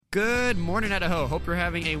Good morning, Idaho. Hope you're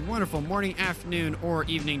having a wonderful morning, afternoon, or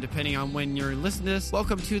evening, depending on when you're listening to this.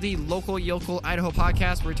 Welcome to the Local Yokel Idaho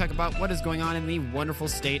podcast, where we talk about what is going on in the wonderful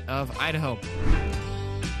state of Idaho.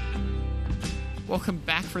 Welcome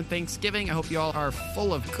back from Thanksgiving. I hope you all are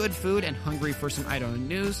full of good food and hungry for some Idaho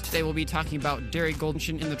news. Today we'll be talking about Darigold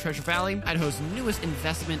in the Treasure Valley, Idaho's newest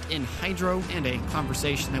investment in hydro, and a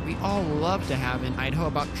conversation that we all love to have in Idaho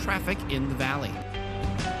about traffic in the valley.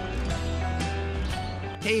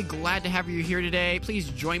 Hey, glad to have you here today. Please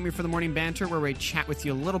join me for the morning banter where we chat with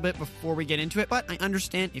you a little bit before we get into it. But I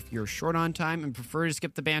understand if you're short on time and prefer to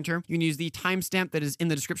skip the banter, you can use the timestamp that is in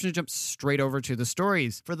the description to jump straight over to the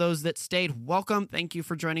stories. For those that stayed, welcome. Thank you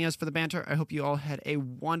for joining us for the banter. I hope you all had a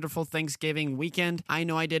wonderful Thanksgiving weekend. I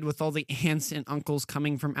know I did with all the aunts and uncles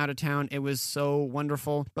coming from out of town. It was so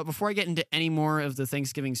wonderful. But before I get into any more of the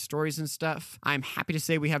Thanksgiving stories and stuff, I'm happy to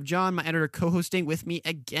say we have John, my editor, co-hosting with me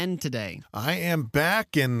again today. I am back.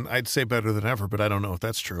 And I'd say better than ever, but I don't know if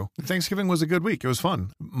that's true. Thanksgiving was a good week. It was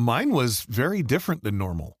fun. Mine was very different than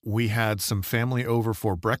normal. We had some family over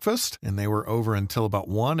for breakfast, and they were over until about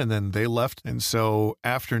 1, and then they left. And so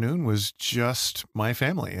afternoon was just my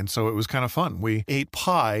family. And so it was kind of fun. We ate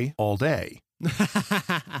pie all day.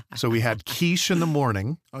 So we had quiche in the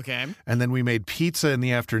morning. Okay. And then we made pizza in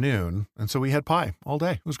the afternoon. And so we had pie all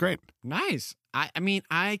day. It was great. Nice. I mean,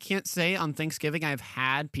 I can't say on Thanksgiving I've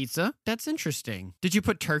had pizza. That's interesting. Did you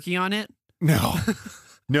put turkey on it? No.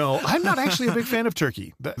 No, I'm not actually a big fan of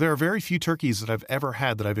turkey. There are very few turkeys that I've ever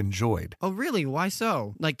had that I've enjoyed. Oh, really? Why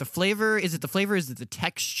so? Like the flavor? Is it the flavor? Is it the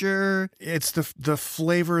texture? It's the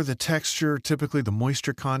flavor, the texture, typically the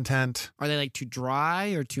moisture content. Are they like too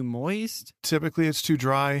dry or too moist? Typically it's too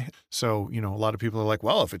dry. So, a lot of people are like,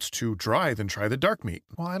 well, if it's too dry, then try the dark meat.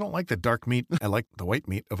 Well, I don't like the dark meat. I like the white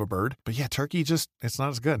meat of a bird. But yeah, turkey it's not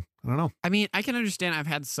as good. I don't know. I mean, I can understand I've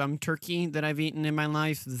had some turkey that I've eaten in my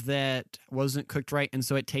life that wasn't cooked right, and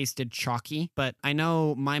so it tasted chalky. But I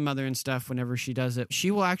know my mother and stuff, whenever she does it,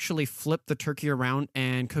 she will actually flip the turkey around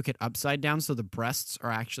and cook it upside down so the breasts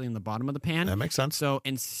are actually in the bottom of the pan. That makes sense. So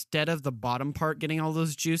instead of the bottom part getting all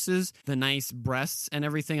those juices, the nice breasts and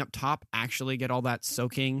everything up top actually get all that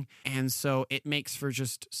soaking. And so it makes for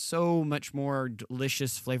just so much more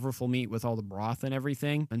delicious, flavorful meat with all the broth and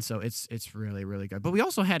everything. And so it's really, really good. But we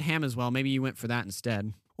also had ham as well. Maybe you went for that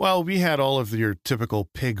instead. Well, we had all of your typical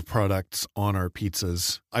pig products on our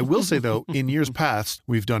pizzas. I will say, though, in years past,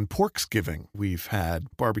 we've done Porksgiving. We've had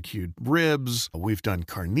barbecued ribs. We've done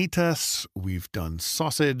carnitas. We've done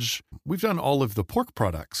sausage. We've done all of the pork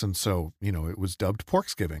products. And so, it was dubbed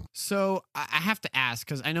Porksgiving. So I have to ask,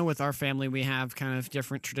 because I know with our family, we have kind of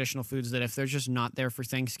different traditional foods that if they're just not there for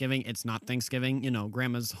Thanksgiving, it's not Thanksgiving.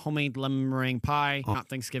 Grandma's homemade lemon meringue pie, not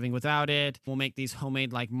Thanksgiving without it. We'll make these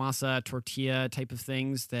homemade like masa, tortilla type of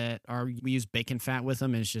things we use bacon fat with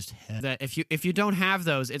them, and it's just that if you don't have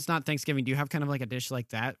those, it's not Thanksgiving. Do you have kind of like a dish like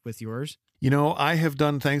that with yours? I have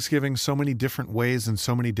done Thanksgiving so many different ways in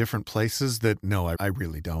so many different places that no, I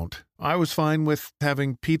really don't. I was fine with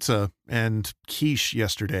having pizza and quiche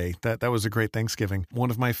yesterday. That was a great Thanksgiving. One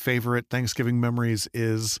of my favorite Thanksgiving memories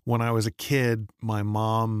is when I was a kid, my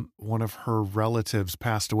mom, one of her relatives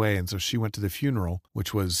passed away. And so she went to the funeral,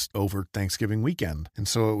 which was over Thanksgiving weekend. And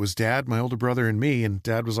so it was Dad, my older brother, and me. And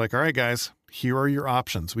Dad was like, all right, guys, here are your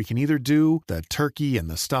options. We can either do the turkey and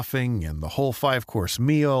the stuffing and the whole 5-course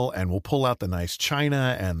meal, and we'll pull out the nice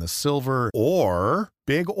china and the silver, or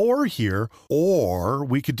big or here, or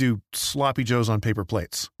we could do sloppy joes on paper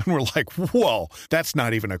plates. And we're like, whoa, that's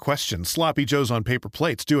not even a question. Sloppy joes on paper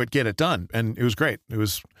plates. Do it, get it done. And it was great. It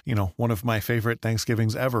was, one of my favorite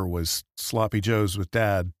Thanksgivings ever was sloppy joes with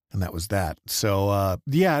Dad. And that was that. So, I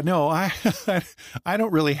I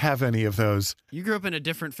don't really have any of those. You grew up in a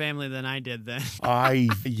different family than I did then.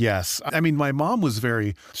 Yes. I mean, my mom was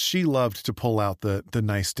she loved to pull out the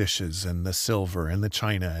nice dishes and the silver and the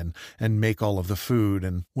china and make all of the food.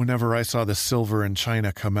 And whenever I saw the silver and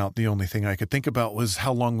china come out, the only thing I could think about was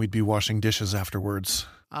how long we'd be washing dishes afterwards.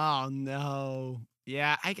 Oh, no.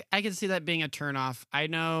 Yeah, I can see that being a turnoff. I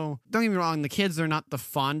know, don't get me wrong, the kids are not the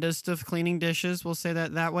fondest of cleaning dishes, we'll say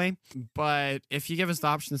that way. But if you give us the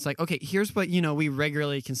option, it's like, okay, here's what, we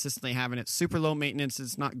regularly, consistently have, and it's super low maintenance,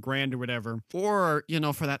 it's not grand or whatever. Or,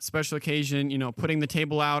 for that special occasion, putting the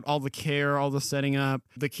table out, all the care, all the setting up,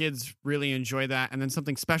 the kids really enjoy that. And then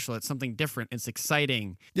something special, it's something different, it's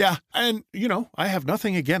exciting. Yeah, and, I have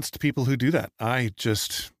nothing against people who do that. I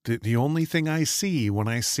just, the only thing I see when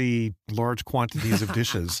I see large quantities of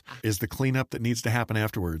dishes is the cleanup that needs to happen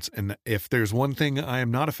afterwards. And if there's one thing I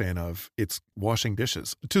am not a fan of, it's washing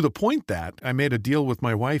dishes. To the point that I made a deal with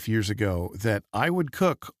my wife years ago that I would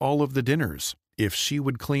cook all of the dinners if she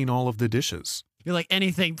would clean all of the dishes. You're like,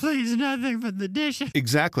 anything, please, nothing but the dishes.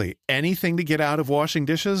 Exactly. Anything to get out of washing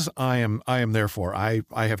dishes, I am there for. I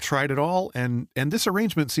have tried it all, and this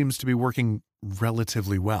arrangement seems to be working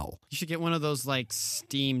relatively well. You should get one of those like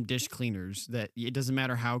steam dish cleaners that it doesn't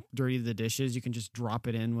matter how dirty the dish is, you can just drop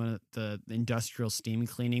it in one of the industrial steam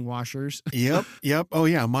cleaning washers. Yep. Oh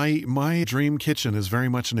yeah, my dream kitchen is very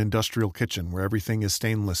much an industrial kitchen where everything is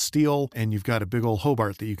stainless steel and you've got a big old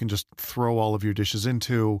Hobart that you can just throw all of your dishes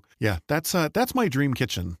into. Yeah, that's my dream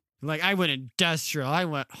kitchen. Like, I went industrial. I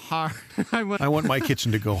went hard. I want my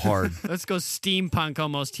kitchen to go hard. Let's go steampunk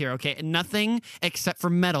almost here, okay? Nothing except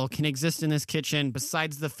for metal can exist in this kitchen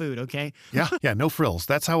besides the food, okay? Yeah, no frills.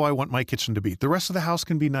 That's how I want my kitchen to be. The rest of the house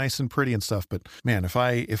can be nice and pretty and stuff, but man, if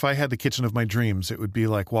I had the kitchen of my dreams, it would be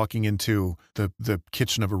like walking into the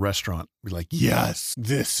kitchen of a restaurant. Be like, yes,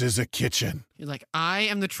 this is a kitchen. You're like, I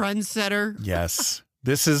am the trendsetter. Yes.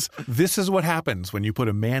 This is what happens when you put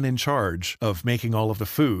a man in charge of making all of the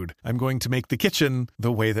food. I'm going to make the kitchen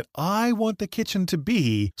the way that I want the kitchen to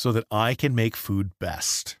be so that I can make food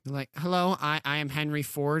best. You're like, hello, I am Henry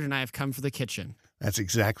Ford and I have come for the kitchen. That's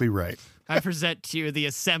exactly right. I present to you the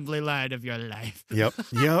assembly line of your life.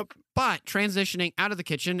 Yep. But transitioning out of the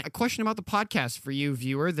kitchen, a question about the podcast for you,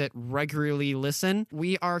 viewer, that regularly listen.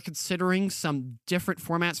 We are considering some different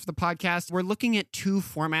formats for the podcast. We're looking at 2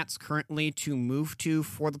 formats currently to move to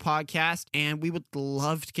for the podcast, and we would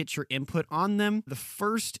love to get your input on them. The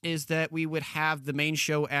first is that we would have the main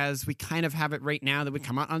show as we kind of have it right now, that would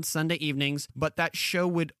come out on Sunday evenings, but that show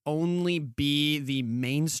would only be the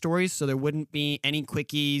main stories, so there wouldn't be any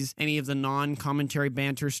quickies, any of the non-commentary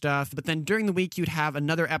banter stuff. But then during the week, you'd have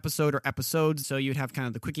another episode or episodes. So you'd have kind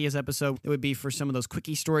of the quickies episode. It would be for some of those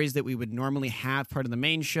quickie stories that we would normally have part of the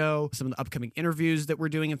main show, some of the upcoming interviews that we're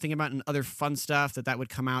doing and thinking about, and other fun stuff that would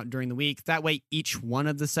come out during the week. That way, each one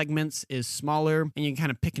of the segments is smaller and you can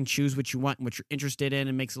kind of pick and choose what you want and what you're interested in,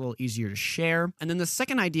 and makes it a little easier to share. And then the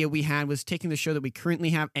second idea we had was taking the show that we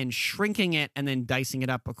currently have and shrinking it and then dicing it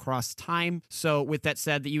up across time. So with that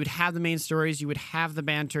said, that you would have the main stories, you would have the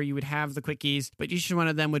banter, you would have the quickies, but each one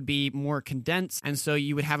of them would be more condensed. And so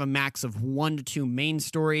you would have a max of 1 to 2 main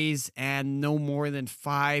stories and no more than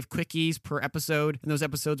 5 quickies per episode. And those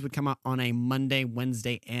episodes would come out on a Monday,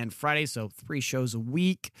 Wednesday, and Friday. So 3 shows a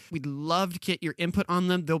week. We'd love to get your input on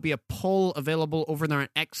them. There'll be a poll available over there on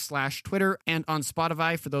X/Twitter and on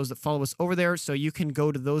Spotify for those that follow us over there. So you can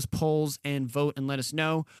go to those polls and vote and let us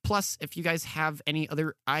know. Plus, if you guys have any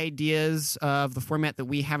other ideas of the format that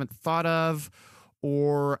we haven't thought of,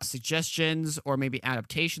 or suggestions, or maybe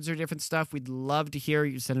adaptations or different stuff, we'd love to hear.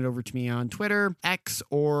 You send it over to me on Twitter, X,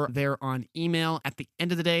 or there on email. At the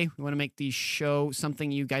end of the day, we want to make the show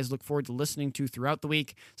something you guys look forward to listening to throughout the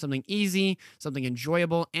week, something easy, something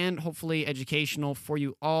enjoyable, and hopefully educational for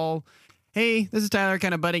you all. Hey, this is Tyler,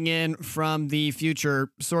 kind of butting in from the future,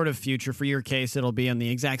 sort of future. For your case, it'll be on the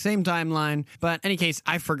exact same timeline. But in any case,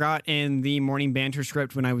 I forgot in the morning banter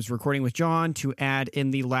script when I was recording with John to add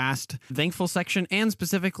in the last thankful section, and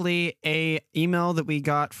specifically a email that we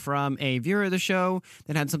got from a viewer of the show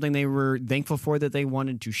that had something they were thankful for that they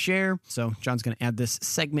wanted to share. So John's going to add this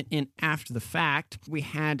segment in after the fact. We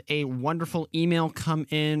had a wonderful email come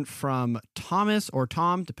in from Thomas, or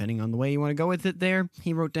Tom, depending on the way you want to go with it there.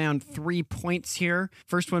 He wrote down 3 points here.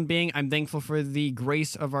 First one being, I'm thankful for the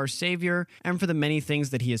grace of our Savior and for the many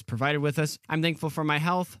things that he has provided with us. I'm thankful for my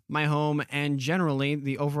health, my home, and generally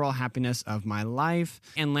the overall happiness of my life.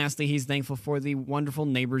 And lastly, he's thankful for the wonderful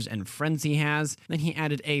neighbors and friends he has. Then he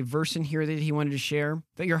added a verse in here that he wanted to share,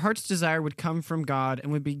 that your heart's desire would come from God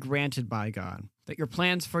and would be granted by God. That your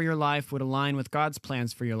plans for your life would align with God's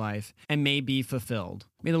plans for your life and may be fulfilled.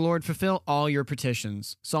 May the Lord fulfill all your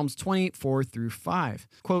petitions. Psalms 24-5.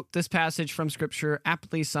 Quote, this passage from Scripture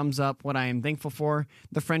aptly sums up what I am thankful for,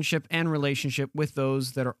 the friendship and relationship with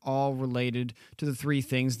those that are all related to the 3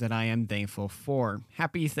 things that I am thankful for.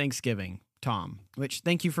 Happy Thanksgiving, Tom. Which,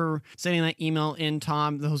 thank you for sending that email in,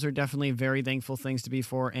 Tom. Those are definitely very thankful things to be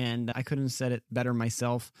for, and I couldn't have said it better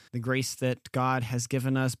myself. The grace that God has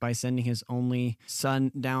given us by sending his only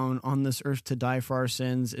son down on this earth to die for our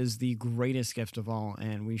sins is the greatest gift of all,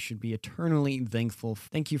 and we should be eternally thankful.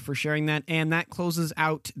 Thank you for sharing that, and that closes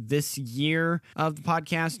out this year of the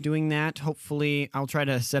podcast doing that. Hopefully, I'll try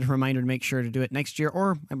to set a reminder to make sure to do it next year,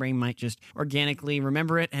 or my brain might just organically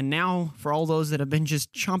remember it. And now, for all those that have been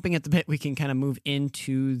just chomping at the bit, we can kind of move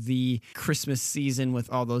into the Christmas season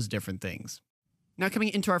with all those different things. Now, coming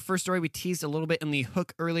into our first story, we teased a little bit in the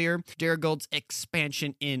hook earlier. Darigold's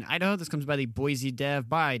expansion in Idaho. This comes by the Boise Dev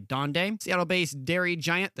by Donde. Seattle-based dairy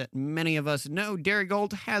giant that many of us know,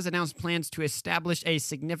 Darigold, has announced plans to establish a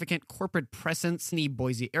significant corporate presence in the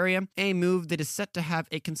Boise area, a move that is set to have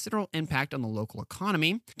a considerable impact on the local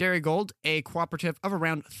economy. Darigold, a cooperative of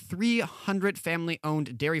around 300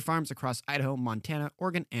 family-owned dairy farms across Idaho, Montana,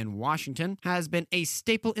 Oregon, and Washington, has been a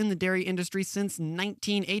staple in the dairy industry since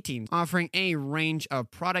 1918, offering a range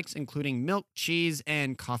of products including milk, cheese,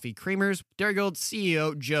 and coffee creamers. Darigold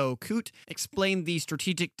CEO Joe Coote explained the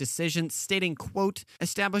strategic decision, stating, quote,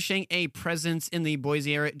 "Establishing a presence in the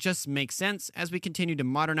Boise area just makes sense as we continue to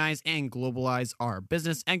modernize and globalize our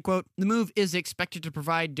business," end quote. The move is expected to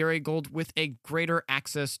provide Darigold with a greater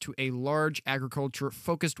access to a large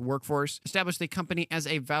agriculture-focused workforce, establish the company as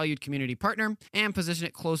a valued community partner, and position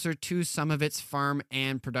it closer to some of its farm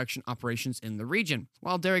and production operations in the region.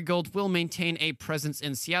 While Darigold will maintain a presence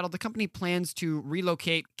in Seattle, the company plans to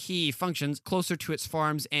relocate key functions closer to its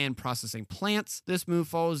farms and processing plants. This move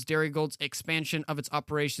follows Darigold's expansion of its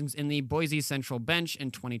operations in the Boise Central Bench in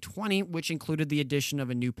 2020, which included the addition of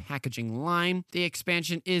a new packaging line. The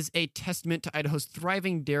expansion is a testament to Idaho's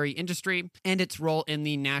thriving dairy industry and its role in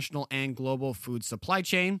the national and global food supply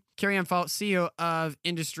chain. Carrie-Ann Fault, CEO of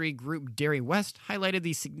industry group Dairy West, highlighted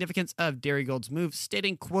the significance of Darigold's move,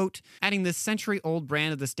 stating, quote, "Adding this century-old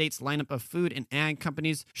brand of the state's lineup of food and ag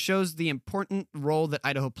companies shows the important role that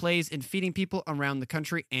Idaho plays in feeding people around the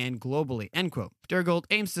country and globally," end quote. Darigold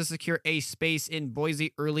aims to secure a space in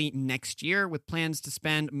Boise early next year, with plans to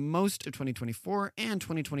spend most of 2024 and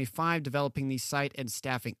 2025 developing the site and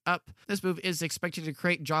staffing up. This move is expected to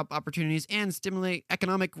create job opportunities and stimulate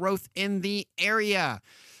economic growth in the area.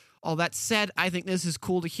 All that said, I think this is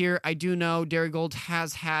cool to hear. I do know Darigold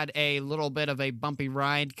has had a little bit of a bumpy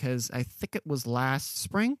ride because I think it was last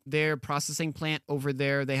spring. Their processing plant over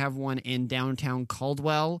there, they have one in downtown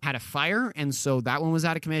Caldwell, had a fire, and so that one was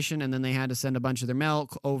out of commission, and then they had to send a bunch of their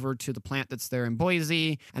milk over to the plant that's there in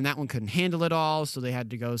Boise, and that one couldn't handle it all, so they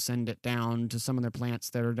had to go send it down to some of their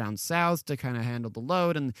plants that are down south to kind of handle the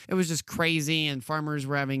load, and it was just crazy, and farmers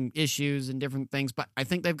were having issues and different things, but I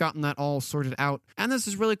think they've gotten that all sorted out, and this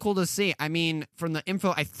is really cool to see. I mean, from the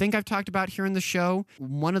info I think I've talked about here in the show,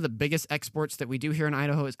 one of the biggest exports that we do here in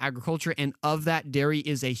Idaho is agriculture, and of that, dairy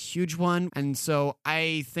is a huge one. And so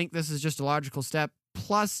I think this is just a logical step.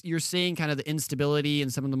 Plus, you're seeing kind of the instability in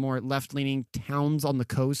some of the more left-leaning towns on the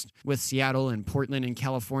coast with Seattle and Portland and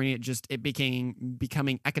California. It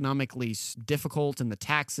becoming economically difficult, and the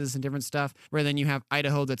taxes and different stuff, where then you have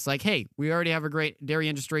Idaho that's like, hey, we already have a great dairy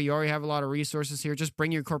industry. You already have a lot of resources here. Just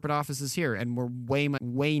bring your corporate offices here, and we're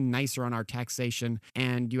way nicer on our taxation,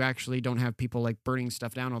 and you actually don't have people like burning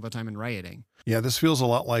stuff down all the time and rioting. Yeah, this feels a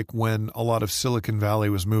lot like when a lot of Silicon Valley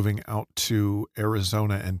was moving out to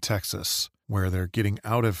Arizona and Texas, where they're getting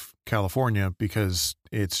out of California because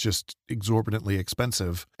it's just exorbitantly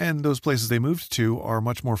expensive. And those places they moved to are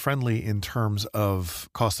much more friendly in terms of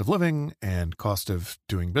cost of living and cost of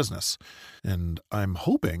doing business. And I'm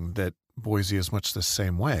hoping that Boise is much the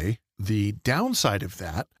same way. The downside of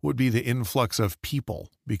that would be the influx of people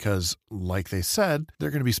because, like they said,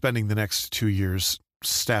 they're going to be spending the next 2 years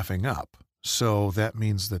staffing up. So that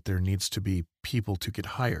means that there needs to be people to get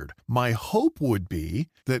hired. My hope would be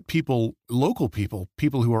that local people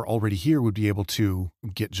who are already here would be able to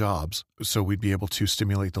get jobs. So we'd be able to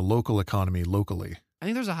stimulate the local economy locally. I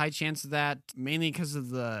think there's a high chance of that, mainly because of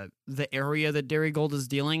the area that Darigold is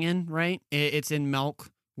dealing in, right? It's in milk,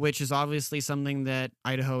 which is obviously something that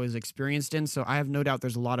Idaho is experienced in. So I have no doubt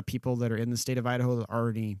there's a lot of people that are in the state of Idaho that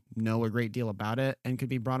already know a great deal about it and could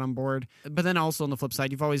be brought on board. But then also on the flip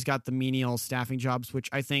side, you've always got the menial staffing jobs, which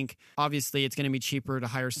I think obviously it's going to be cheaper to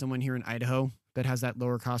hire someone here in Idaho that has that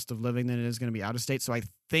lower cost of living than it is going to be out of state. So I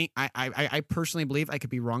think I personally believe, I could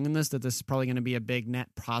be wrong in this, that this is probably going to be a big net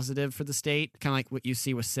positive for the state, kind of like what you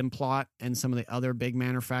see with Simplot and some of the other big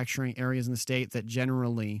manufacturing areas in the state, that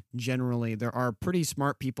generally there are pretty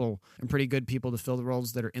smart people and pretty good people to fill the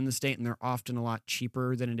roles that are in the state, and they're often a lot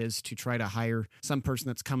cheaper than it is to try to hire some person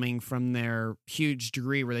that's coming from their huge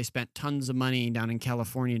degree where they spent tons of money down in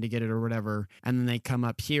California to get it or whatever, and then they come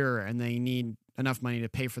up here and they need enough money to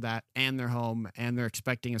pay for that and their home, and they're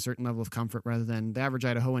expecting a certain level of comfort, rather than the average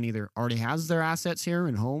Idahoan either already has their assets here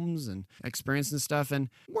and homes and experience and stuff. And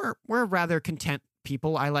we're rather content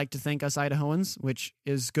people, I like to think, us Idahoans, which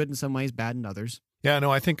is good in some ways, bad in others. Yeah, no,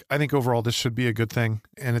 I think overall this should be a good thing.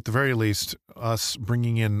 And at the very least, us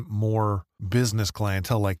bringing in more business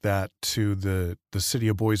clientele like that to the city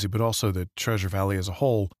of Boise, but also the Treasure Valley as a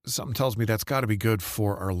whole, something tells me that's got to be good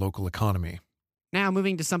for our local economy. Now,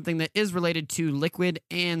 moving to something that is related to liquid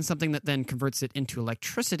and something that then converts it into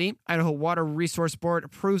electricity, Idaho Water Resource Board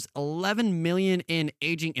approves $11 million in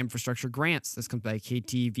aging infrastructure grants. This comes by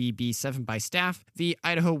KTVB7 by staff. The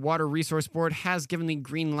Idaho Water Resource Board has given the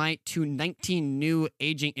green light to 19 new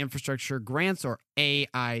aging infrastructure grants, or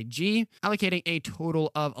AIG, allocating a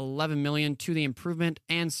total of $11 million to the improvement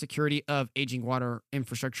and security of aging water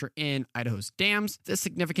infrastructure in Idaho's dams. This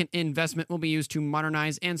significant investment will be used to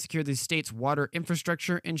modernize and secure the state's water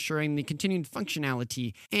infrastructure, ensuring the continued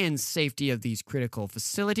functionality and safety of these critical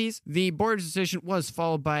facilities. The board's decision was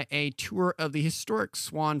followed by a tour of the historic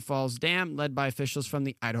Swan Falls Dam, led by officials from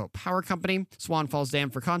the Idaho Power Company. Swan Falls Dam,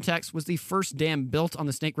 for context, was the first dam built on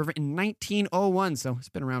the Snake River in 1901, so it's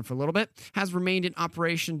been around for a little bit, has remained in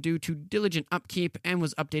operation due to diligent upkeep, and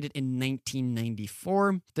was updated in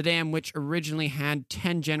 1994. The dam, which originally had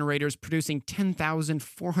 10 generators producing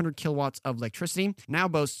 10,400 kilowatts of electricity, now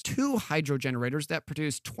boasts 2 hydro generators that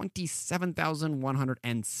produce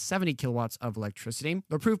 27,170 kilowatts of electricity.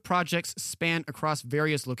 The approved projects span across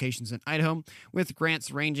various locations in Idaho, with grants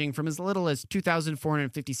ranging from as little as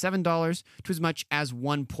 $2,457 to as much as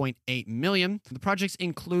 $1.8 million. The projects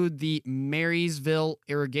include the Marysville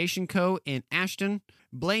Irrigation Co. in Ashton,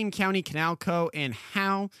 Blaine County Canal Co. in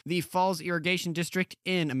Howe, the Falls Irrigation District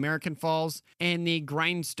in American Falls, and the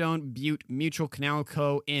Grindstone Butte Mutual Canal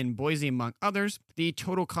Co. in Boise, among others. The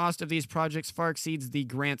total cost of these projects far exceeds the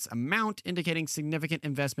grant's amount, indicating significant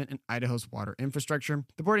investment in Idaho's water infrastructure.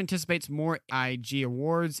 The board anticipates more IG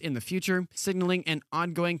awards in the future, signaling an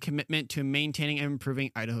ongoing commitment to maintaining and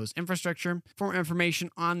improving Idaho's infrastructure. For more information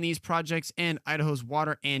on these projects and Idaho's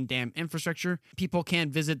water and dam infrastructure, people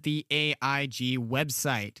can visit the AIG website.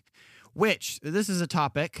 Which, this is a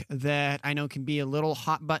topic that I know can be a little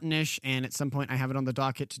hot buttonish, and at some point I have it on the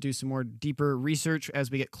docket to do some more deeper research as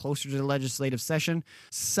we get closer to the legislative session.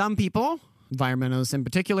 Some people, environmentalists in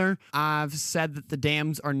particular, I've said that the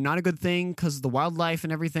dams are not a good thing because of the wildlife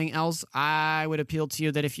and everything else. I would appeal to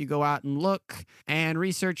you that if you go out and look and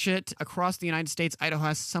research it, across the United States, Idaho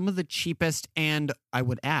has some of the cheapest and, I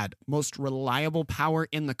would add, most reliable power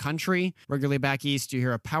in the country. Regularly back east, you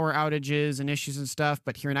hear of power outages and issues and stuff,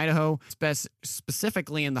 but here in Idaho,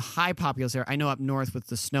 specifically in the high populous area, I know up north with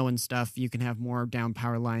the snow and stuff, you can have more down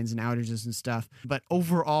power lines and outages and stuff. But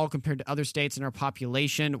overall, compared to other states in our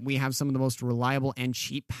population, we have some of the most reliable and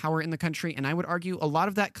cheap power in the country. And I would argue a lot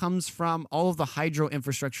of that comes from all of the hydro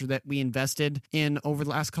infrastructure that we invested in over the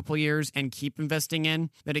last couple of years and keep investing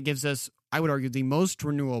in, that it gives us, I would argue, the most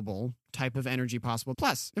renewable type of energy possible.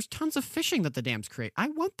 Plus, there's tons of fishing that the dams create. I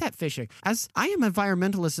want that fishing. As I am an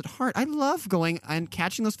environmentalist at heart, I love going and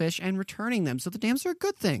catching those fish and returning them. So the dams are a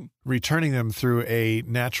good thing. Returning them through a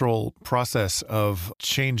natural process of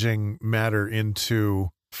changing matter into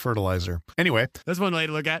fertilizer. Anyway, that's one way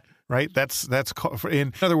to look at. Right? That's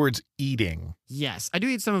in other words, eating. Yes, I do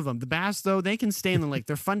eat some of them. The bass, though, they can stay in the lake.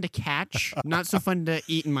 They're fun to catch, not so fun to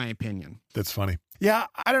eat, in my opinion. That's funny. Yeah,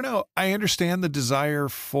 I don't know. I understand the desire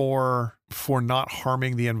for not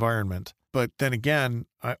harming the environment. But then again,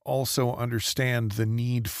 I also understand the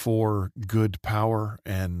need for good power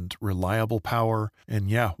and reliable power. And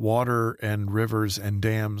yeah, water and rivers and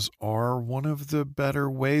dams are one of the better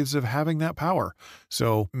ways of having that power.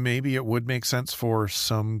 So maybe it would make sense for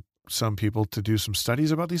some people to do some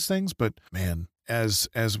studies about these things. But man, as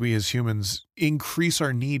we as humans increase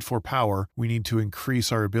our need for power, we need to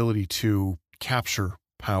increase our ability to capture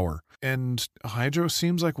power. And hydro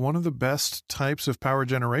seems like one of the best types of power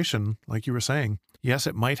generation, like you were saying. Yes,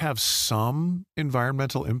 it might have some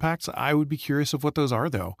environmental impacts. I would be curious of what those are,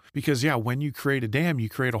 though. Because, yeah, when you create a dam, you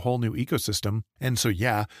create a whole new ecosystem. And so,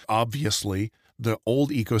 yeah, obviously, the old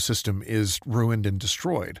ecosystem is ruined and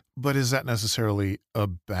destroyed. But is that necessarily a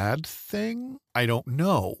bad thing? I don't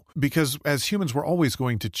know. Because as humans, we're always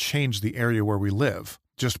going to change the area where we live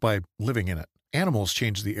just by living in it. Animals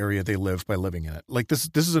change the area they live by living in it. Like this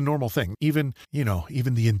is a normal thing. Even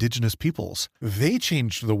the indigenous peoples, they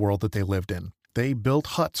changed the world that they lived in. They built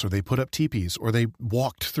huts or they put up teepees or they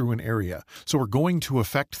walked through an area. So we're going to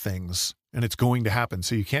affect things and it's going to happen.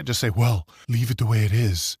 So you can't just say, well, leave it the way it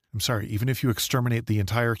is. I'm sorry. Even if you exterminate the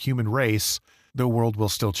entire human race, the world will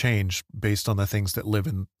still change based on the things that live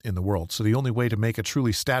in the world. So the only way to make a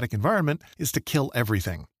truly static environment is to kill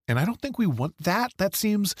everything. And I don't think we want that. That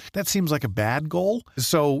seems like a bad goal.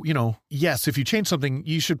 So, yes, if you change something,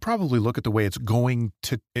 you should probably look at the way it's going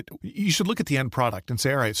to it. You should look at the end product and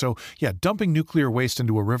say, all right, so yeah, dumping nuclear waste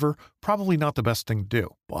into a river, probably not the best thing to do.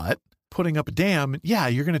 But putting up a dam, yeah,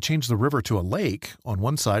 you're going to change the river to a lake on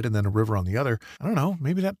one side and then a river on the other. I don't know.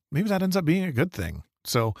 Maybe that ends up being a good thing.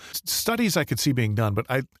 So studies I could see being done, but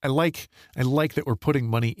I like that we're putting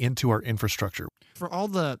money into our infrastructure. For all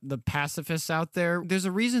the pacifists out there, there's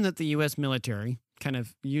a reason that the U.S. military, kind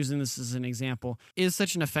of using this as an example, is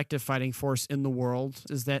such an effective fighting force in the world,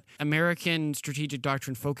 is that American strategic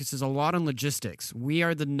doctrine focuses a lot on logistics. We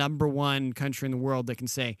are the number one country in the world that can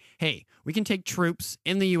say, hey, we can take troops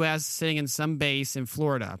in the U.S. sitting in some base in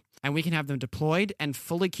Florida, and we can have them deployed and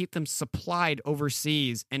fully keep them supplied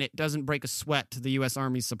overseas, and it doesn't break a sweat to the U.S.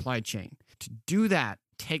 Army's supply chain. To do that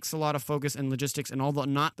takes a lot of focus and logistics and all the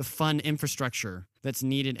not the fun infrastructure that's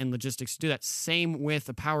needed in logistics to do that. Same with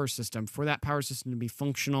the power system. For that power system to be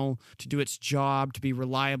functional, to do its job, to be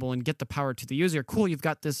reliable, and get the power to the user. Cool, you've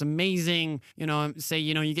got this amazing, say,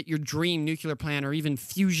 you get your dream nuclear plant or even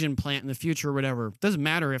fusion plant in the future or whatever. It doesn't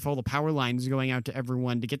matter if all the power lines going out to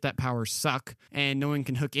everyone to get that power suck and no one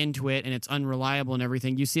can hook into it and it's unreliable and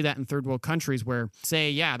everything. You see that in third world countries where,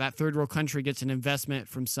 say, that third world country gets an investment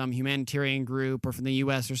from some humanitarian group or from the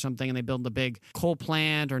U.S. or something, and they build a big coal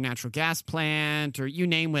plant or natural gas plant or you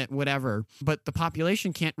name it, whatever. But the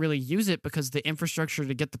population can't really use it because the infrastructure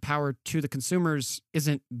to get the power to the consumers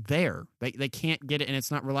isn't there. They can't get it and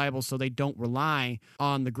it's not reliable, so they don't rely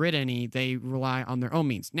on the grid any. They rely on their own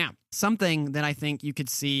means. Now, something that I think you could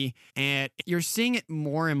see, and you're seeing it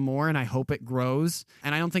more and more, and I hope it grows,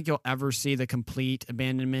 and I don't think you'll ever see the complete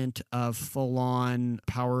abandonment of full-on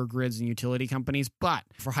power grids and utility companies, but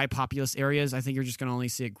for high populous areas, I think you're just going to only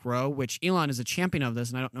see it grow, which Elon is a champion of this,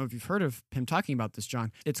 and I don't know if you've heard of him talking about this,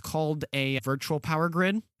 John. It's called a virtual power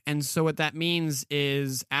grid. And so what that means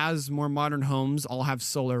is as more modern homes all have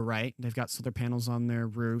solar, right? They've got solar panels on their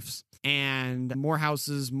roofs, and more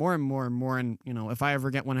houses, more and more and more. And, if I ever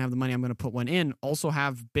get one and have the money, I'm going to put one in. Also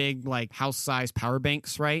have big, like house-sized power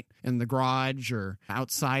banks, right? In the garage or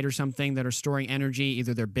outside or something that are storing energy.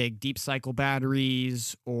 Either they're big deep cycle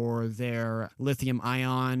batteries or they're lithium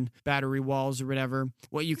ion battery walls or whatever.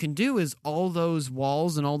 What you can do is all those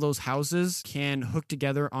walls and all those houses can hook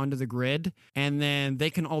together onto the grid, and then they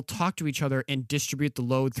can all talk to each other and distribute the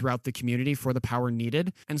load throughout the community for the power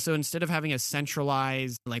needed. And so instead of having a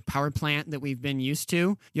centralized power plant that we've been used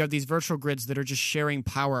to, you have these virtual grids that are just sharing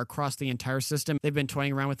power across the entire system. They've been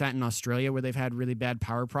toying around with that in Australia where they've had really bad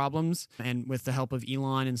power problems, and with the help of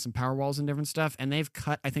Elon and some power walls and different stuff. And they've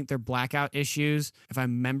cut, I think, their blackout issues, if I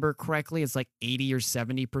remember correctly, it's like 80 or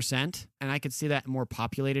 70%. And I could see that in more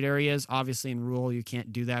populated areas. Obviously in rural, you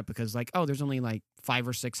can't do that because there's only 5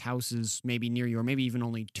 or 6 houses maybe near you, or maybe even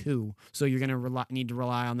only 2. So you're going to need to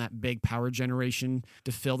rely on that big power generation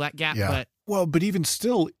to fill that gap. Yeah. But even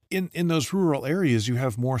still, in those rural areas, you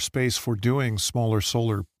have more space for doing smaller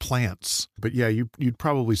solar plants. But yeah, you'd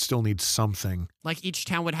probably still need something. Each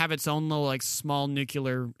town would have its own little small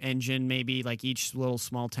nuclear engine. Maybe each little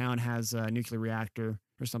small town has a nuclear reactor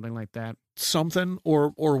or something like that. Something, or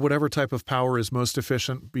whatever type of power is most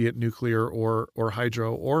efficient, be it nuclear or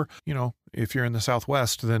hydro, or, if you're in the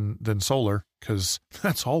Southwest, then solar, because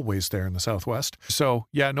that's always there in the Southwest. So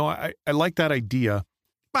yeah, no, I like that idea.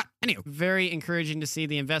 But anyway, very encouraging to see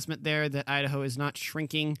the investment there, that Idaho is not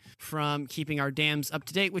shrinking from keeping our dams up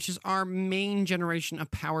to date, which is our main generation of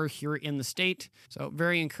power here in the state. So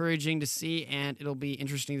very encouraging to see, and it'll be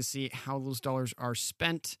interesting to see how those dollars are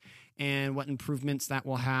spent and what improvements that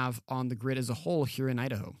will have on the grid as a whole here in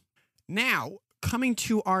Idaho. Now, coming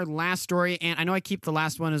to our last story, and I know I keep the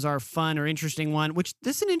last one as our fun or interesting one, which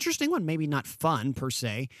this is an interesting one, maybe not fun per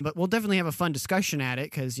se, but we'll definitely have a fun discussion at it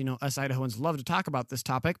because, us Idahoans love to talk about this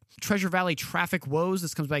topic. Treasure Valley traffic woes.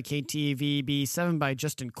 This comes by KTVB7 by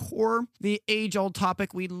Justin Core. The age-old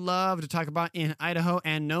topic we love to talk about in Idaho,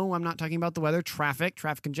 and no, I'm not talking about the weather. Traffic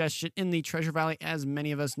congestion in the Treasure Valley, as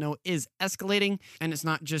many of us know, is escalating, and it's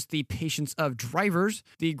not just the patience of drivers.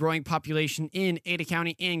 The growing population in Ada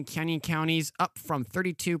County and Canyon counties, up from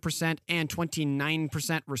 32% and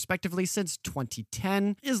 29% respectively since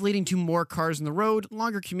 2010, is leading to more cars on the road,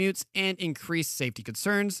 longer commutes, and increased safety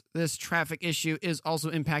concerns. This traffic issue is also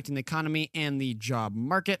impacting the economy and the job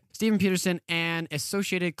market. Stephen Peterson, an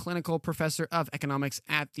associated clinical professor of economics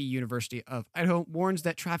at the University of Idaho, warns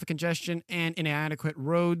that traffic congestion and inadequate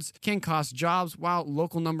roads can cost jobs, while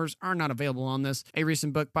local numbers are not available on this. A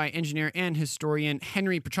recent book by engineer and historian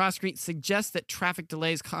Henry Petrosky suggests that traffic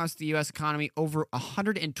delays cost the U.S. economy over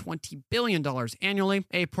 $120 billion annually,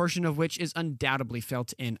 a portion of which is undoubtedly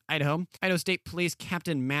felt in Idaho. Idaho State Police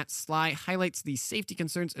Captain Matt Sly highlights the safety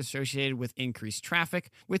concerns associated with increased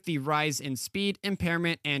traffic, with the rise in speed,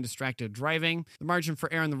 impairment, and distracted driving. The margin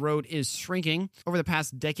for error on the road is shrinking. Over the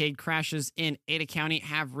past decade, crashes in Ada County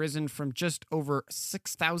have risen from just over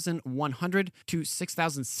 6,100 to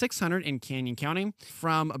 6,600 in Canyon County,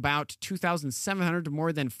 from about 2,700 to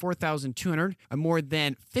more than 4,200, a more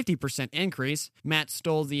than 50% increase. Matt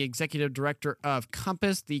Stoll, the executive director of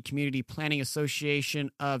Compass, the Community Planning Association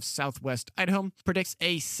of Southwest Idaho, predicts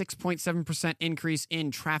a 6.7% increase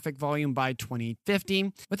in traffic volume by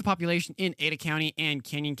 2050, with the population in Ada County and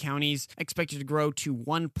Canyon counties expected to grow to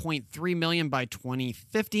 1.3 million by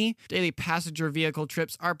 2050. Daily passenger vehicle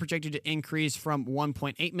trips are projected to increase from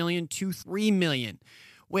 1.8 million to 3 million.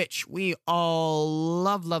 Which we all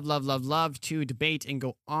love to debate and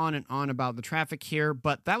go on and on about the traffic here.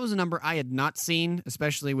 But that was a number I had not seen,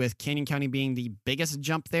 especially with Canyon County being the biggest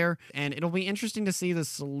jump there. And it'll be interesting to see the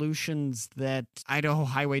solutions that Idaho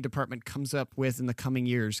Highway Department comes up with in the coming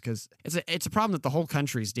years, because it's a problem that the whole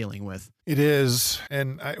country is dealing with. It is.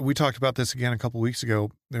 And we talked about this again a couple weeks ago.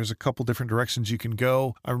 There's a couple different directions you can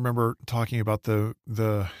go. I remember talking about I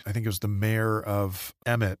think it was the mayor of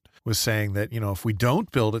Emmett was saying that, if we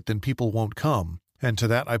don't build it, then people won't come. And to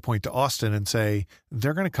that, I point to Austin and say,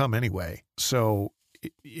 they're going to come anyway. So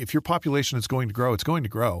if your population is going to grow, it's going to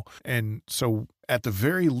grow. And so at the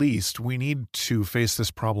very least, we need to face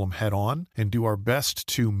this problem head on and do our best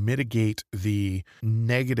to mitigate the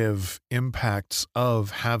negative impacts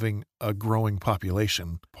of having a growing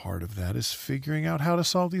population. Part of that is figuring out how to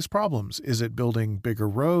solve these problems. Is it building bigger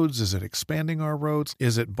roads? Is it expanding our roads?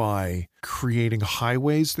 Is it by creating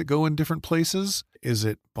highways that go in different places? Is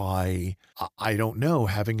it by, I don't know,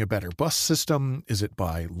 having a better bus system? Is it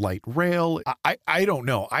by light rail? I don't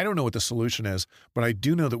know. I don't know what the solution is, but I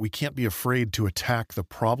do know that we can't be afraid to attack the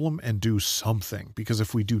problem and do something, because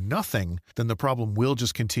if we do nothing, then the problem will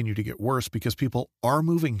just continue to get worse, because people are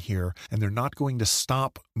moving here and they're not going to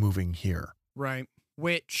stop moving here. Right.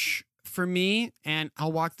 Which, for me, and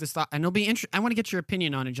I'll walk this thought, and it'll be interesting. I want to get your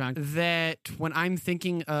opinion on it, John, that when I'm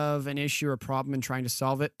thinking of an issue or problem and trying to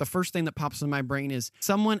solve it, the first thing that pops in my brain is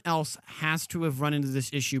someone else has to have run into this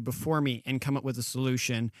issue before me and come up with a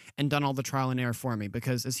solution and done all the trial and error for me.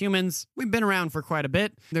 Because as humans, we've been around for quite a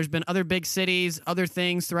bit. There's been other big cities, other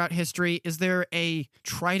things throughout history. Is there a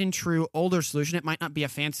tried and true older solution? It might not be a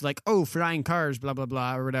fancy like, flying cars, blah, blah,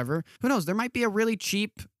 blah, or whatever. Who knows? There might be a really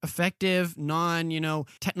cheap, effective,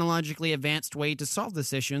 technologically advanced way to solve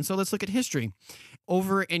this issue. And so let's look at history.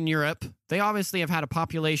 Over in Europe, they obviously have had a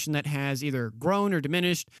population that has either grown or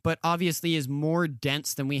diminished, but obviously is more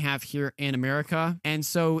dense than we have here in America. And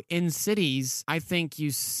so in cities, I think you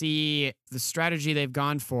see the strategy they've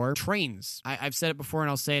gone for, trains. I've said it before and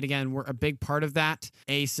I'll say it again. We're a big part of that,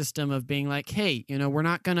 a system of being like, hey, we're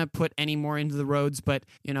not going to put any more into the roads, but,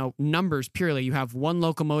 numbers purely. You have one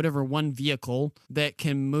locomotive or one vehicle that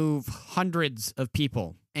can move hundreds of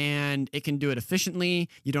people. And it can do it efficiently.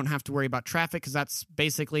 You don't have to worry about traffic because that's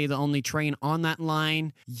basically the only train on that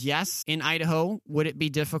line. Yes, in Idaho, would it be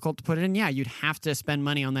difficult to put it in? Yeah, you'd have to spend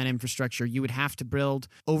money on that infrastructure. You would have to build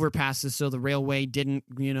overpasses so the railway didn't,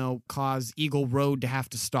 cause Eagle Road to have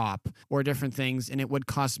to stop or different things, and it would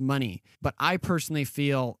cost money. But I personally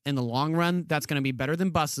feel in the long run, that's going to be better than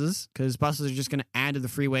buses, because buses are just going to add to the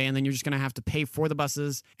freeway, and then you're just going to have to pay for the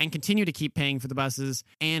buses and continue to keep paying for the buses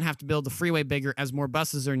and have to build the freeway bigger as more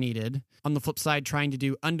buses are needed. On the flip side, trying to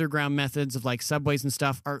do underground methods of like subways and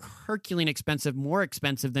stuff are Herculean expensive, more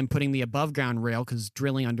expensive than putting the above ground rail, because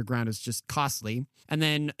drilling underground is just costly. And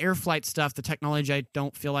then air flight stuff, the technology I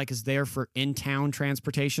don't feel like is there for in-town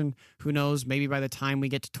transportation. Who knows? Maybe by the time we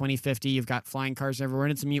get to 2050, you've got flying cars everywhere,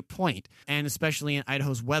 and it's a moot point. And especially in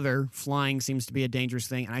Idaho's weather, flying seems to be a dangerous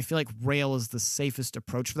thing. And I feel like rail is the safest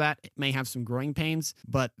approach for that. It may have some growing pains,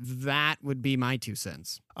 but that would be my 2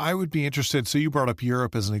 cents. I would be interested. So you brought up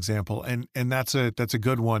Europe as an example, and that's a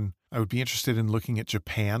good one. I would be interested in looking at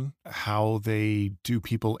Japan, how they do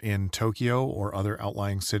people in Tokyo or other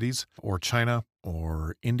outlying cities, or China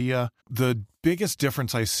or India. The biggest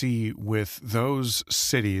difference I see with those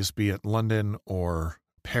cities, be it London or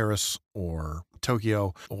Paris or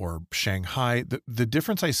Tokyo or Shanghai, the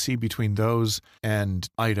difference I see between those and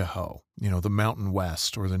Idaho, the Mountain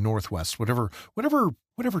West or the Northwest, whatever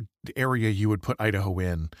area you would put Idaho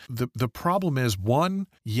in. The problem is, one,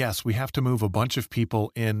 yes, we have to move a bunch of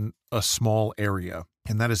people in a small area.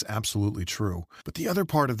 And that is absolutely true. But the other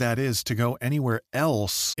part of that is to go anywhere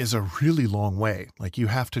else is a really long way. Like, you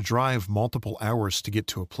have to drive multiple hours to get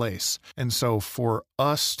to a place. And so for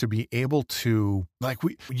us to be able to,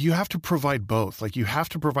 you have to provide both. Like, you have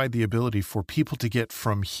to provide the ability for people to get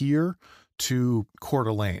from here to Coeur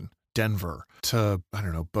d'Alene, Denver, to,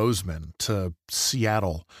 Bozeman, to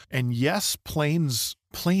Seattle. And yes, planes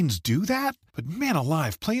do that, but man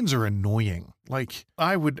alive, planes are annoying. Like,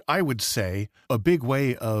 I would say a big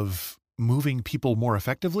way of moving people more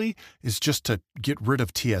effectively is just to get rid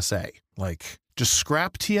of TSA. Like, just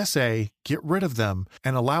scrap TSA, get rid of them,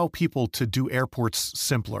 and allow people to do airports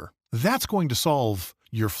simpler. That's going to solve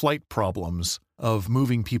your flight problems of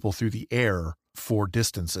moving people through the air for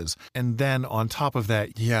distances. And then on top of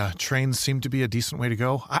that, yeah, trains seem to be a decent way to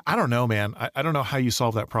go. I don't know, man. I don't know how you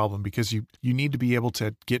solve that problem, because you need to be able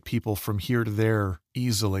to get people from here to there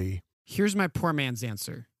easily. Here's my poor man's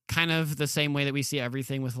answer. Kind of the same way that we see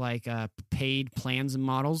everything with like paid plans and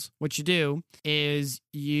models. What you do is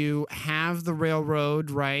you have the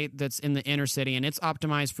railroad, right, that's in the inner city, and it's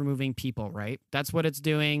optimized for moving people, right? That's what it's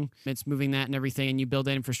doing. It's moving that and everything, and you build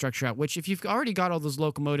that infrastructure out, which if you've already got all those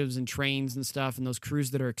locomotives and trains and stuff and those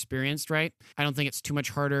crews that are experienced, right, I don't think it's too much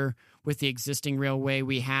harder with the existing railway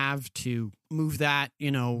we have to move that,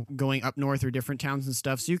 going up north or different towns and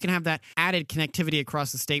stuff. So you can have that added connectivity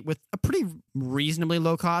across the state with a pretty reasonably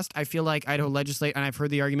low cost. I feel like Idaho legislate, and I've heard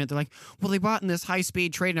the argument, they're like, well, they bought in this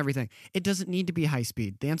high-speed trade and everything. It doesn't need to be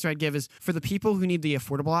high-speed. The answer I'd give is, for the people who need the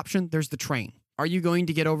affordable option, there's the train. Are you going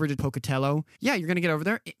to get over to Pocatello? Yeah, you're going to get over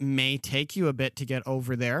there. It may take you a bit to get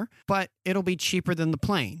over there, but it'll be cheaper than the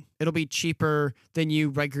plane. It'll be cheaper than you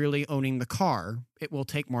regularly owning the car. It will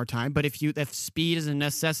take more time, but if speed is a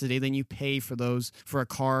necessity, then you pay for a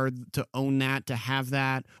car to own that, to have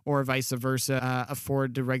that, or vice versa,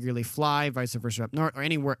 afford to regularly fly, vice versa up north or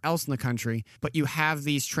anywhere else in the country. But you have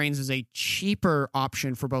these trains as a cheaper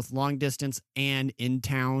option for both long distance and in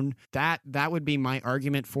town. That would be my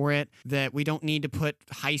argument for it, that we don't need to put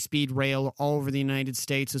high-speed rail all over the United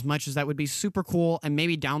States, as much as that would be super cool, and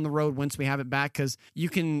maybe down the road once we have it back, because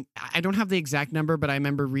I don't have the exact number, but I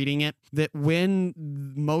remember reading it, that when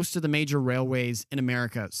most of the major railways in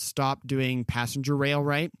America stopped doing passenger rail,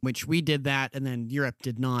 right, which we did that, and then Europe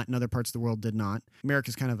did not, and other parts of the world did not.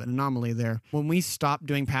 America's kind of an anomaly there. When we stopped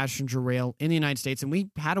doing passenger rail in the United States, and we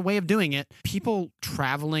had a way of doing it, people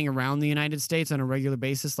traveling around the United States on a regular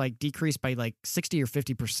basis decreased by 60 or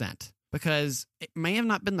 50%. Because it may have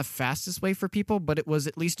not been the fastest way for people, but it was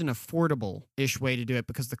at least an affordable-ish way to do it,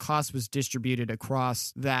 because the cost was distributed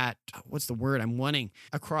across that, what's the word I'm wanting,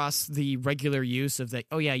 across the regular use of that,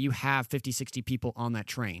 oh yeah, you have 50, 60 people on that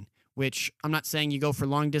train, which I'm not saying you go for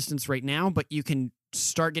long distance right now, but you can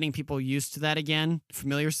start getting people used to that again,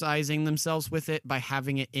 familiarizing themselves with it by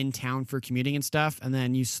having it in town for commuting and stuff, and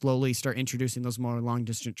then you slowly start introducing those more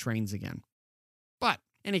long-distance trains again. But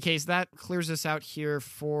in any case, that clears us out here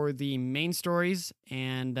for the main stories,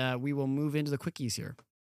 and we will move into the quickies here.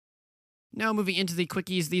 Now, moving into the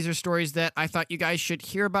quickies, these are stories that I thought you guys should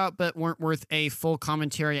hear about, but weren't worth a full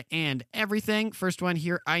commentary and everything. First one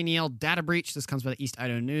here, INEL data breach. This comes by the East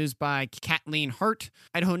Idaho News by Kathleen Hart.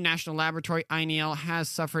 Idaho National Laboratory, INEL, has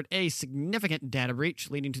suffered a significant data breach,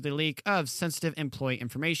 leading to the leak of sensitive employee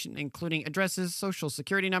information, including addresses, social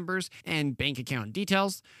security numbers, and bank account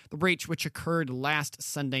details. The breach, which occurred last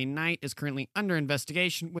Sunday night, is currently under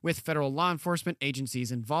investigation with federal law enforcement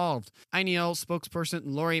agencies involved. INEL spokesperson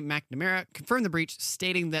Lori McNamara confirmed the breach,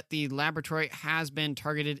 stating that the laboratory has been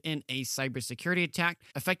targeted in a cybersecurity attack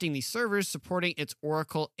affecting the servers supporting its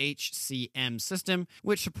Oracle HCM system,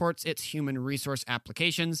 which supports its human resource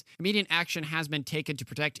applications. Immediate action has been taken to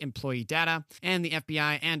protect employee data, and the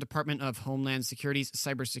FBI and Department of Homeland Security's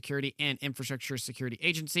Cybersecurity and Infrastructure Security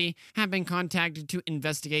Agency have been contacted to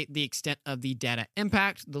investigate the extent of the data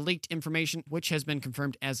impact. The leaked information, which has been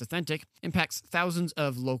confirmed as authentic, impacts thousands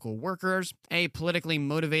of local workers. A politically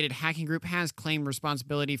motivated hacking group has claimed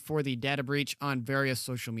responsibility for the data breach on various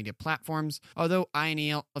social media platforms. Although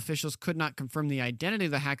INEL officials could not confirm the identity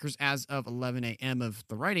of the hackers as of 11 a.m. of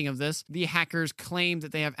the writing of this, the hackers claim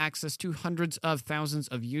that they have access to hundreds of thousands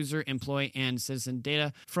of user, employee, and citizen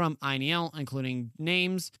data from INEL, including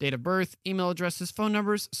names, date of birth, email addresses, phone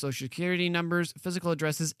numbers, social security numbers, physical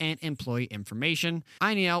addresses, and employee information.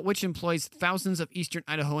 INEL, which employs thousands of Eastern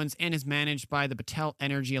Idahoans and is managed by the Battelle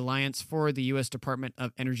Energy Alliance for the U.S. Department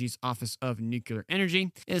of Energy's Office of Nuclear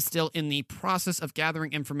Energy, is still in the process of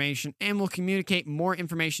gathering information and will communicate more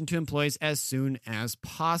information to employees as soon as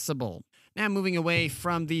possible. Now, moving away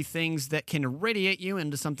from the things that can irradiate you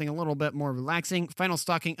into something a little bit more relaxing. Final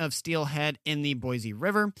stocking of steelhead in the Boise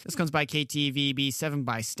River. This comes by KTVB7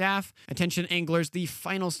 by staff. Attention anglers, the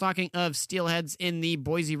final stocking of steelheads in the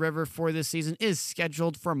Boise River for this season is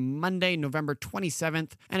scheduled for Monday, November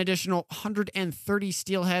 27th. An additional 130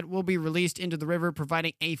 steelhead will be released into the river,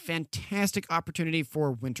 providing a fantastic opportunity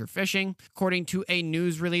for winter fishing. According to a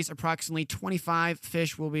news release, approximately 25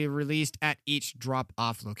 fish will be released at each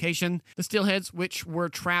drop-off location. The steelheads, which were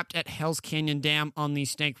trapped at Hell's Canyon Dam on the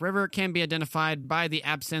Snake River, can be identified by the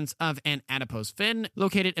absence of an adipose fin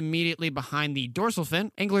located immediately behind the dorsal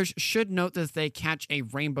fin. Anglers should note that if they catch a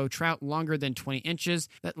rainbow trout longer than 20 inches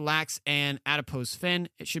that lacks an adipose fin,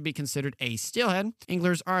 it should be considered a steelhead.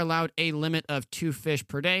 Anglers are allowed a limit of 2 fish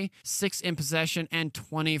per day, 6 in possession and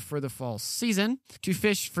 20 for the fall season. To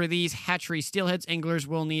fish for these hatchery steelheads, anglers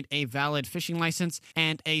will need a valid fishing license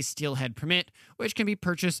and a steelhead permit, which can be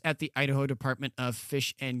purchased at the Idaho Department of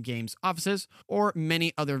Fish and Game's offices or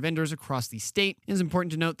many other vendors across the state. It is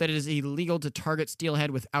important to note that it is illegal to target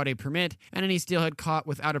steelhead without a permit, and any steelhead caught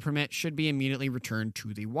without a permit should be immediately returned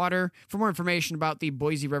to the water. For more information about the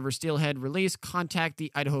Boise River steelhead release, contact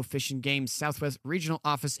the Idaho Fish and Game Southwest Regional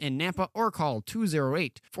Office in Nampa or call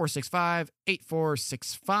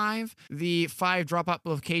 208-465-8465. The 5 drop-off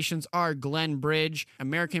locations are Glen Bridge,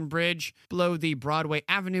 American Bridge, below the Broadway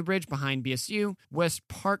Avenue Bridge behind BSU, West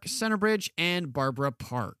Park Center Bridge, and Barbara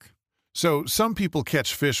Park. So, some people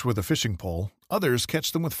catch fish with a fishing pole, others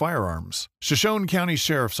catch them with firearms. Shoshone County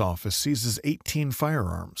Sheriff's Office seizes 18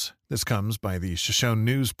 firearms. This comes by the Shoshone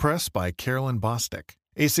News Press by Carolyn Bostic.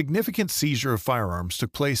 A significant seizure of firearms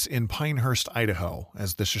took place in Pinehurst, Idaho,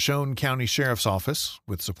 as the Shoshone County Sheriff's Office,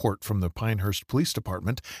 with support from the Pinehurst Police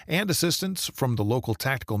Department and assistance from the local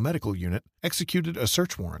Tactical Medical Unit, executed a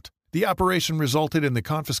search warrant. The operation resulted in the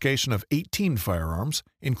confiscation of 18 firearms,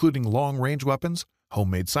 including long-range weapons,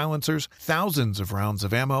 homemade silencers, thousands of rounds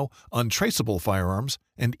of ammo, untraceable firearms,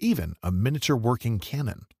 and even a miniature working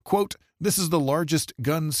cannon. Quote, "This is the largest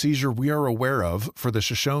gun seizure we are aware of for the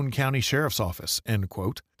Shoshone County Sheriff's Office," end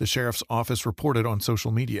quote, the Sheriff's Office reported on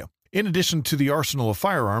social media. In addition to the arsenal of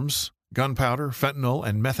firearms, gunpowder, fentanyl,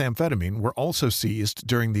 and methamphetamine were also seized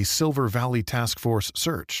during the Silver Valley Task Force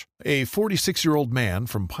search. A 46-year-old man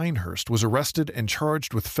from Pinehurst was arrested and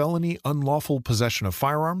charged with felony unlawful possession of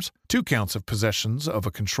firearms, 2 counts of possessions of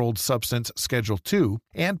a controlled substance Schedule II,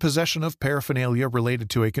 and possession of paraphernalia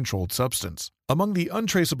related to a controlled substance. Among the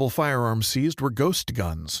untraceable firearms seized were ghost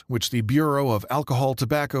guns, which the Bureau of Alcohol,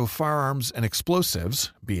 Tobacco, Firearms, and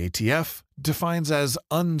Explosives, BATF, defines as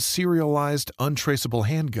unserialized, untraceable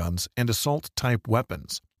handguns and assault-type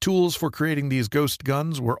weapons. Tools for creating these ghost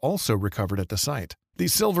guns were also recovered at the site. The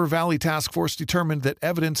Silver Valley Task Force determined that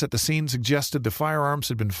evidence at the scene suggested the firearms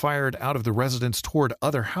had been fired out of the residence toward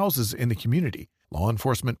other houses in the community. Law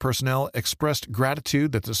enforcement personnel expressed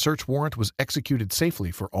gratitude that the search warrant was executed safely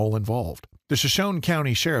for all involved. The Shoshone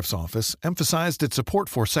County Sheriff's Office emphasized its support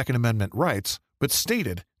for Second Amendment rights, but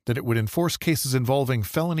stated that it would enforce cases involving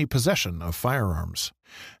felony possession of firearms.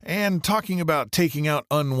 And talking about taking out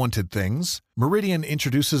unwanted things, Meridian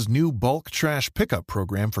introduces new bulk trash pickup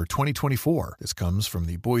program for 2024. This comes from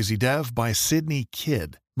the Boise Dev by Sydney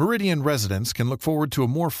Kidd. Meridian residents can look forward to a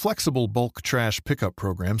more flexible bulk trash pickup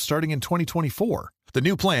program starting in 2024. The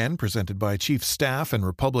new plan, presented by Chief Staff and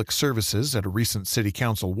Republic Services at a recent City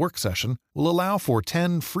Council work session, will allow for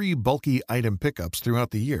 10 free bulky item pickups throughout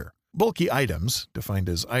the year. Bulky items, defined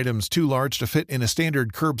as items too large to fit in a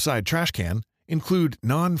standard curbside trash can, include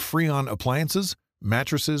non-Freon appliances,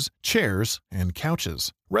 mattresses, chairs, and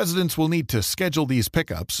couches. Residents will need to schedule these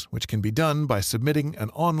pickups, which can be done by submitting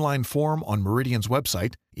an online form on Meridian's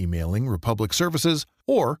website, emailing Republic Services,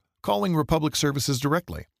 or calling Republic Services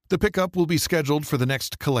directly. The pickup will be scheduled for the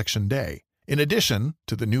next collection day. In addition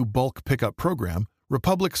to the new bulk pickup program,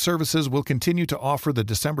 Republic Services will continue to offer the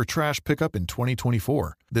December trash pickup in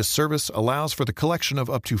 2024. This service allows for the collection of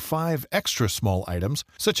up to 5 extra small items,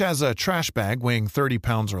 such as a trash bag weighing 30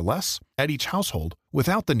 pounds or less, at each household,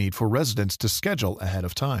 without the need for residents to schedule ahead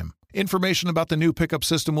of time. Information about the new pickup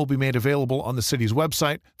system will be made available on the city's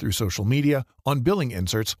website, through social media, on billing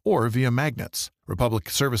inserts, or via magnets. Republic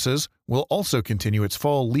Services will also continue its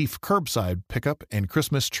fall leaf curbside pickup and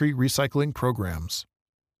Christmas tree recycling programs.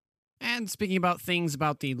 And speaking about things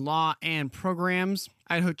about the law and programs,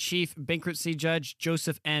 Idaho Chief Bankruptcy Judge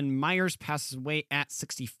Joseph N. Myers passes away at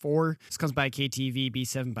 64. This comes by KTV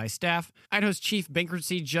B7 by staff. Idaho's Chief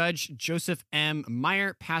Bankruptcy Judge Joseph M.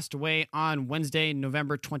 Meyer passed away on Wednesday,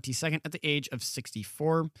 November 22nd at the age of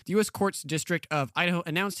 64. The U.S. Courts District of Idaho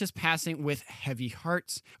announced his passing with heavy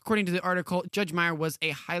hearts. According to the article, Judge Meyer was a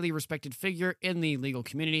highly respected figure in the legal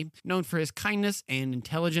community, known for his kindness and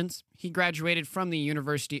intelligence. He graduated from the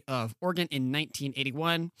University of Oregon in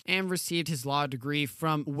 1981 and received his law degree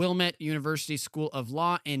from Wilmette University School of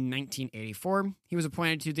Law in 1984. He was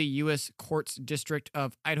appointed to the U.S. Courts District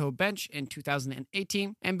of Idaho bench in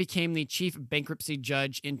 2018 and became the chief bankruptcy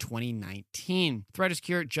judge in 2019. Throughout his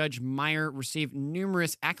career, Judge Meyer received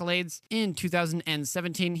numerous accolades. In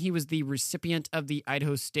 2017, he was the recipient of the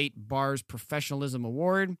Idaho State Bar's Professionalism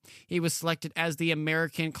Award. He was selected as the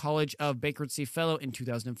American College of Bankruptcy Fellow in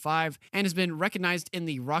 2005 and has been recognized in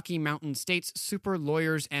the Rocky Mountain State's Super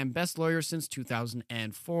Lawyers and Best Lawyers since 2004.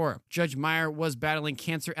 Judge Meyer was battling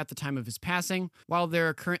cancer at the time of his passing. While there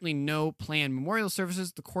are currently no planned memorial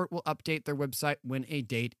services, the court will update their website when a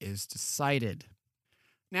date is decided.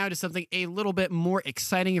 Now to something a little bit more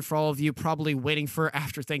exciting for all of you probably waiting for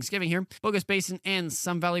after Thanksgiving here. Bogus Basin and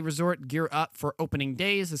Sun Valley Resort gear up for opening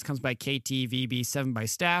days. This comes by KTVB7 by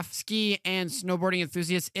staff. Ski and snowboarding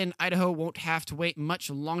enthusiasts in Idaho won't have to wait much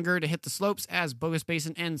longer to hit the slopes as Bogus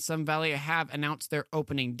Basin and Sun Valley have announced their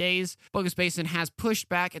opening days. Bogus Basin has pushed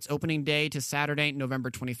back its opening day to Saturday, November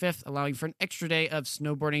 25th, allowing for an extra day of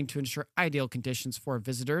snowboarding to ensure ideal conditions for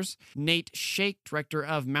visitors. Nate Shake, director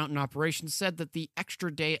of mountain operations, said that the extra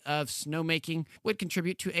day of snowmaking would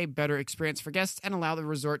contribute to a better experience for guests and allow the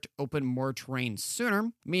resort to open more terrain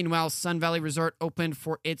sooner. Meanwhile, Sun Valley Resort opened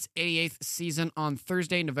for its 88th season on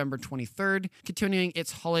Thursday, November 23rd, continuing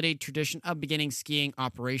its holiday tradition of beginning skiing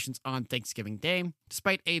operations on Thanksgiving Day.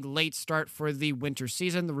 Despite a late start for the winter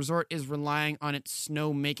season, the resort is relying on its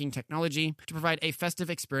snowmaking technology to provide a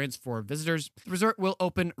festive experience for visitors. The resort will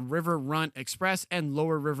open River Run Express and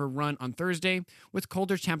Lower River Run on Thursday, with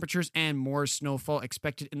colder temperatures and more snowfall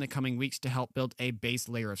expected in the coming weeks to help build a base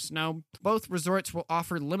layer of snow. Both resorts will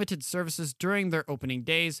offer limited services during their opening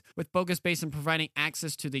days, with Bogus Basin providing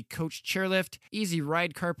access to the Coach Chairlift, Easy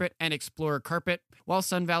Ride Carpet, and Explorer Carpet, while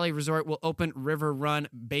Sun Valley Resort will open River Run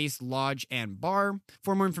Base Lodge and Bar.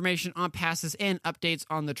 For more information on passes and updates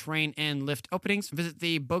on the train and lift openings, visit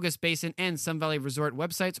the Bogus Basin and Sun Valley Resort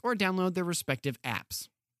websites or download their respective apps.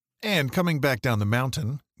 And coming back down the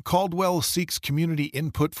mountain, Caldwell seeks community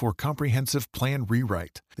input for comprehensive plan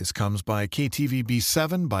rewrite. This comes by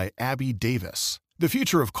KTVB7 by Abby Davis. The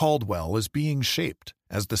future of Caldwell is being shaped.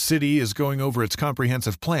 As the city is going over its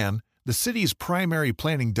comprehensive plan, the city's primary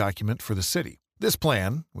planning document for the city. This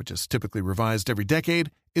plan, which is typically revised every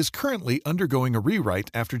decade, is currently undergoing a rewrite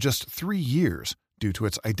after just 3 years due to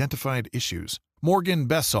its identified issues. Morgan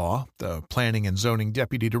Bessaw, the Planning and Zoning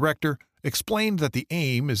Deputy Director, explained that the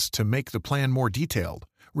aim is to make the plan more detailed,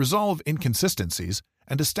 resolve inconsistencies,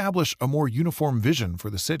 and establish a more uniform vision for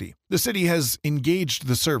the city. The city has engaged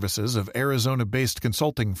the services of Arizona-based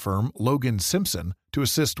consulting firm Logan Simpson to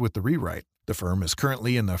assist with the rewrite. The firm is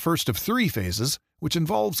currently in the first of 3 phases, which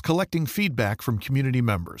involves collecting feedback from community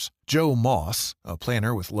members. Joe Moss, a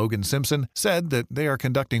planner with Logan Simpson, said that they are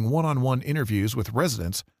conducting one-on-one interviews with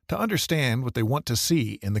residents to understand what they want to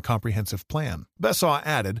see in the comprehensive plan. Bessaw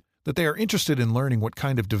added that they are interested in learning what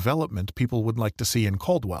kind of development people would like to see in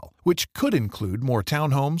Caldwell, which could include more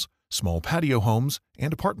townhomes, small patio homes,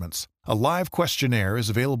 and apartments. A live questionnaire is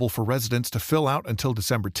available for residents to fill out until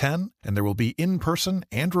December 10, and there will be in-person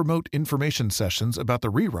and remote information sessions about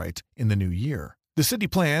the rewrite in the new year. The city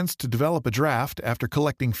plans to develop a draft after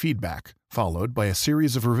collecting feedback, followed by a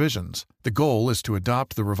series of revisions. The goal is to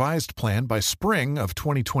adopt the revised plan by spring of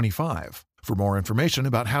 2025. For more information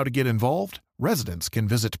about how to get involved, residents can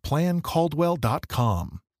visit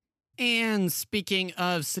plancaldwell.com. And speaking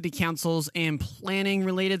of city councils and planning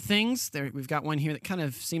related things, we've got one here that kind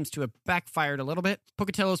of seems to have backfired a little bit.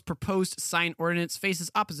 Pocatello's proposed sign ordinance faces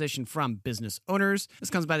opposition from business owners. This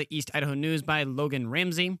comes by the East Idaho News by Logan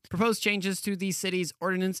Ramsey. Proposed changes to the city's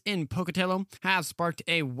ordinance in Pocatello have sparked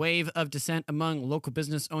a wave of dissent among local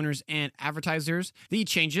business owners and advertisers. The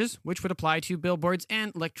changes, which would apply to billboards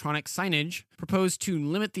and electronic signage, propose to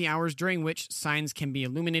limit the hours during which signs can be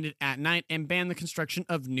illuminated at night and ban the construction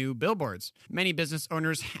of new billboards. Many business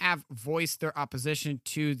owners have voiced their opposition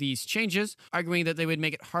to these changes, arguing that they would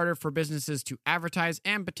make it harder for businesses to advertise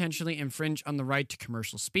and potentially infringe on the right to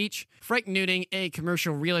commercial speech. Frank Newting, a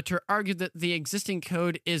commercial realtor, argued that the existing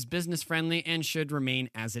code is business-friendly and should remain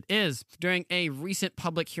as it is. During a recent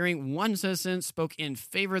public hearing, one citizen spoke in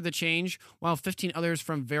favor of the change, while 15 others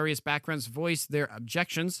from various backgrounds voiced their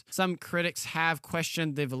objections. Some critics have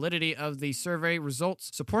questioned the validity of the survey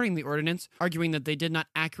results supporting the ordinance, arguing that they did not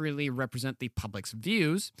accurately accurately represent the public's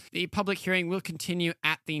views. The public hearing will continue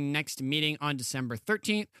at the next meeting on December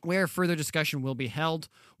 13th, where further discussion will be held.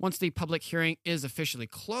 Once the public hearing is officially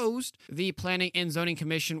closed, the Planning and Zoning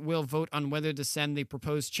Commission will vote on whether to send the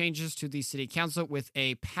proposed changes to the City Council with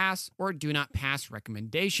a pass or do not pass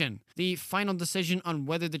recommendation. The final decision on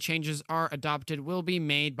whether the changes are adopted will be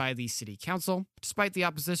made by the City Council. Despite the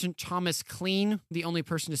opposition, Thomas Clean, the only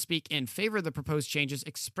person to speak in favor of the proposed changes,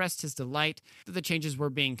 expressed his delight that the changes were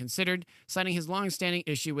being considered, citing his long-standing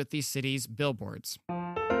issue with the city's billboards.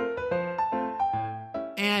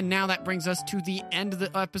 And now that brings us to the end of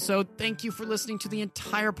the episode. Thank you for listening to the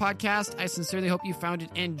entire podcast. I sincerely hope you found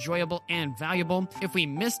it enjoyable and valuable. If we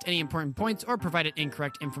missed any important points or provided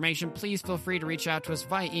incorrect information, please feel free to reach out to us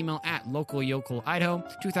via email at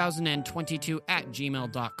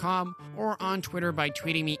localyocalidaho2022@gmail.com or on Twitter by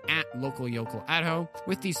tweeting me at localyocalidaho.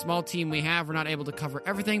 With the small team we have, we're not able to cover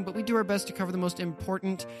everything, but we do our best to cover the most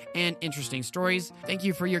important and interesting stories. Thank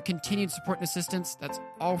you for your continued support and assistance. That's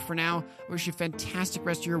all for now. I wish you a fantastic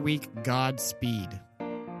rest of your week. Godspeed.